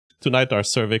Tonight, our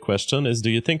survey question is,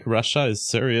 do you think Russia is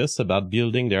serious about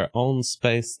building their own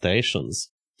space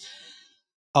stations?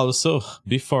 Also,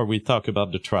 before we talk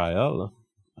about the trial,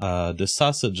 the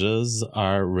sausages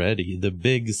are ready. The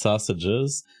big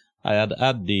sausages. I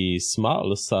had the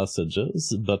small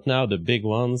sausages, but now the big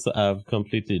ones have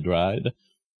completely dried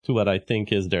to what I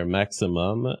think is their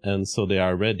maximum, and so they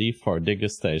are ready for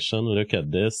degustation. Look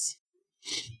at this.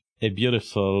 A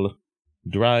beautiful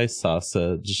dry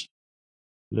sausage.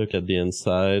 Look at the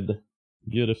inside.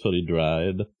 Beautifully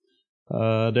dried.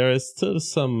 There is still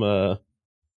some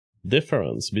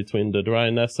difference between the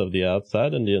dryness of the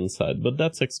outside and the inside, but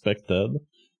that's expected.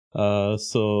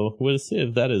 So we'll see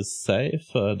if that is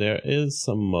safe. There is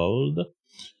some mold.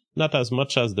 Not as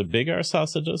much as the bigger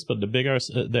sausages, but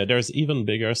there's even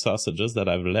bigger sausages that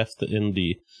I've left in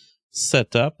the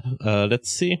setup. Let's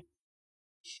see.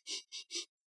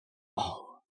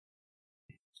 Oh,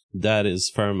 that is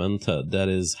fermented. That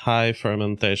is high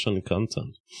fermentation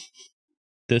content.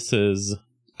 This is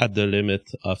at the limit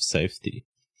of safety.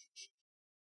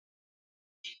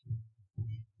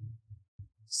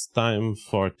 It's time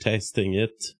for tasting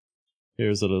it.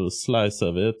 Here's a little slice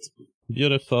of it.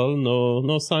 Beautiful.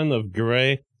 No sign of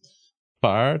gray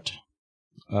part.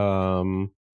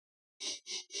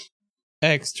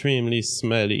 Extremely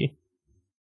smelly.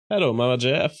 Hello, Mama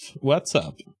Jeff. What's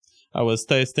up? I was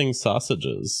tasting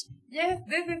sausages. Yes,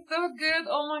 this is so good.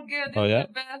 Oh my god, Oh, yeah?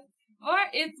 the best. But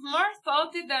it's more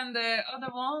salty than the other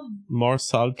one. More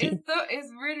salty?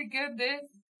 It's really good, this.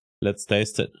 Let's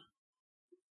taste it.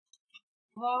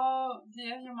 Wow,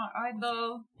 yeah, you're my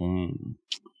idol. Mm.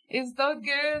 It's so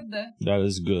good. That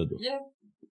is good. Yes.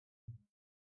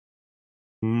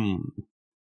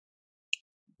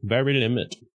 Very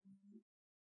limit.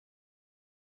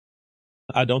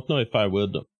 I don't know if I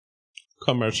would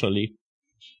commercially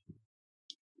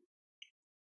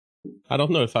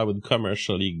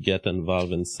get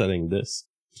involved in selling this.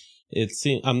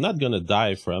 I'm not gonna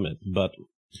die from it, but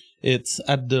it's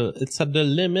at the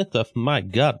limit of, my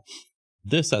God,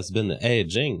 this has been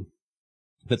aging.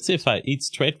 Let's see if I eat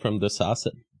straight from the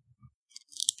sausage.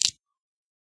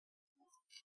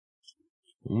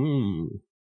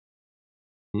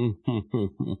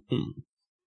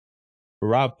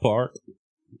 Raw pork.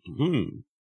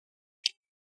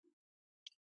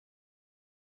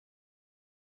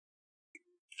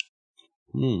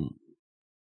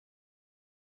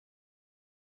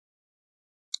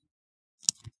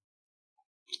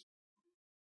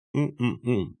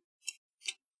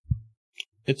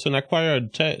 It's an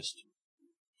acquired taste.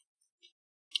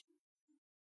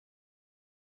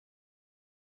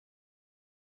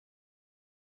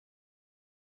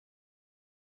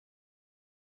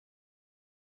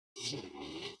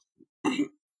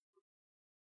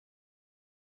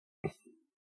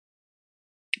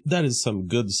 That is some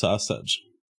good sausage.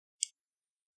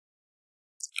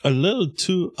 A little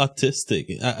too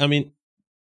autistic. I mean,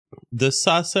 the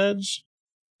sausage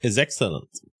is excellent.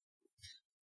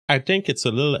 I think it's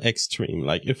a little extreme.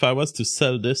 Like, if I was to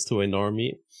sell this to a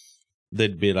normie,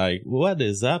 they'd be like, what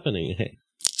is happening here?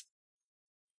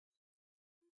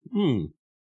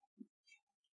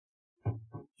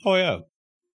 Oh, yeah.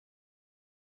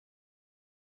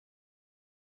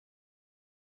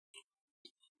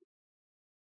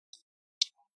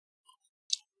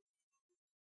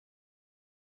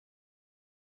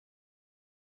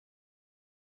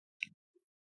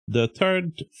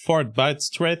 The fourth bite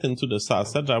straight into the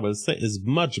sausage, I will say, is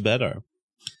much better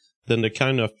than the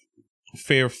kind of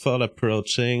fearful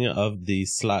approaching of the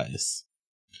slice.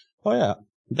 Oh yeah,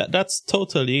 that's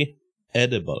totally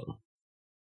edible.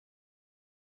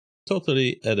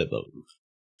 Totally edible.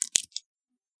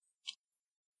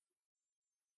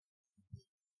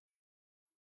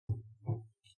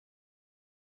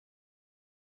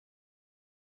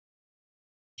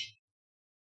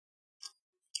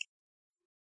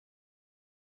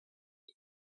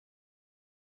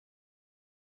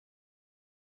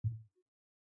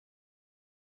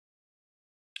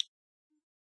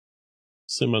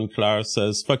 Simon Clark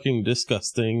says, fucking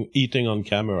disgusting, eating on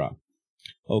camera.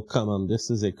 Oh, come on, this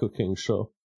is a cooking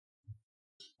show.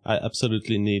 I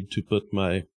absolutely need to put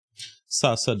my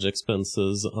sausage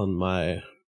expenses on my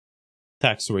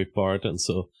tax report, and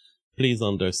so please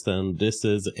understand, this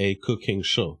is a cooking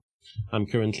show. I'm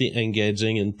currently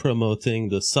engaging in promoting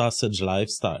the sausage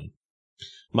lifestyle.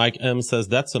 Mike M says,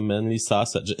 that's a manly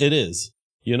sausage. It is.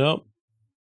 You know,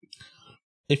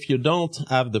 if you don't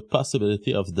have the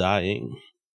possibility of dying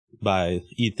by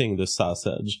eating the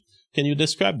sausage, can you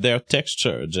describe their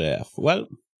texture, JF? Well,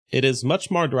 it is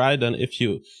much more dry than if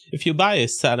you buy a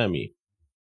salami.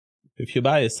 If you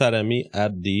buy a salami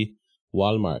at the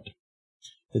Walmart,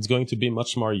 it's going to be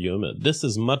much more humid. This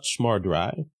is much more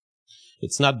dry.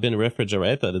 It's not been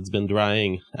refrigerated. It's been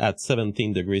drying at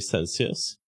 17 degrees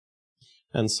Celsius.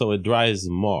 And so it dries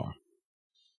more.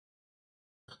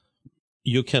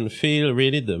 You can feel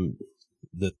really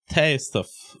the taste of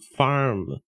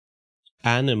farm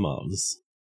animals.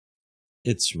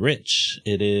 It's rich.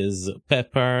 It is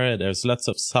pepper. There's lots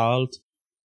of salt.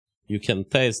 You can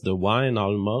taste the wine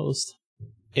almost.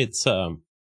 It's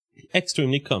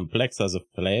extremely complex as a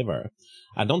flavor.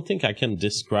 I don't think I can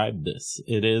describe this.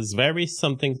 It is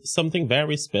something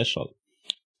very special.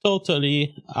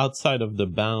 Totally outside of the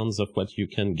bounds of what you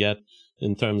can get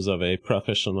in terms of a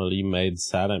professionally made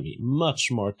salami.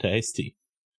 Much more tasty,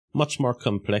 much more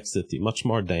complexity, much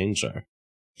more danger.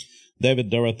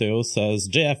 David Doroteo says,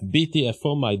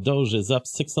 JFBTFO, my Doge is up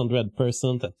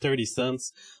 600% at 30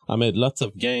 cents. I made lots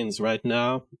of gains right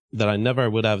now that I never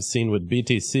would have seen with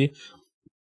BTC.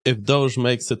 If Doge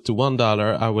makes it to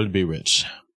 $1, I will be rich.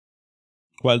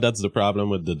 Well, that's the problem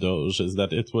with the Doge, is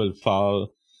that it will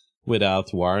fall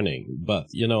without warning. But,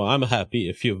 I'm happy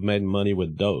if you've made money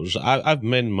with Doge. I've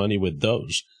made money with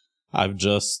Doge. I've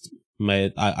just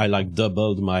I like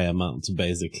doubled my amount,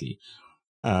 basically.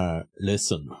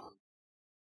 Listen.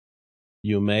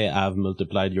 You may have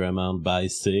multiplied your amount by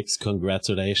 6.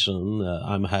 Congratulations.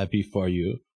 I'm happy for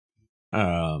you.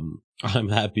 I'm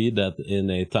happy that in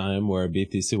a time where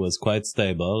BTC was quite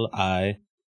stable, I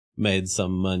made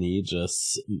some money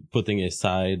just putting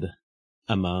aside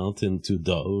amount into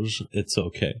Doge. It's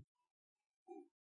okay.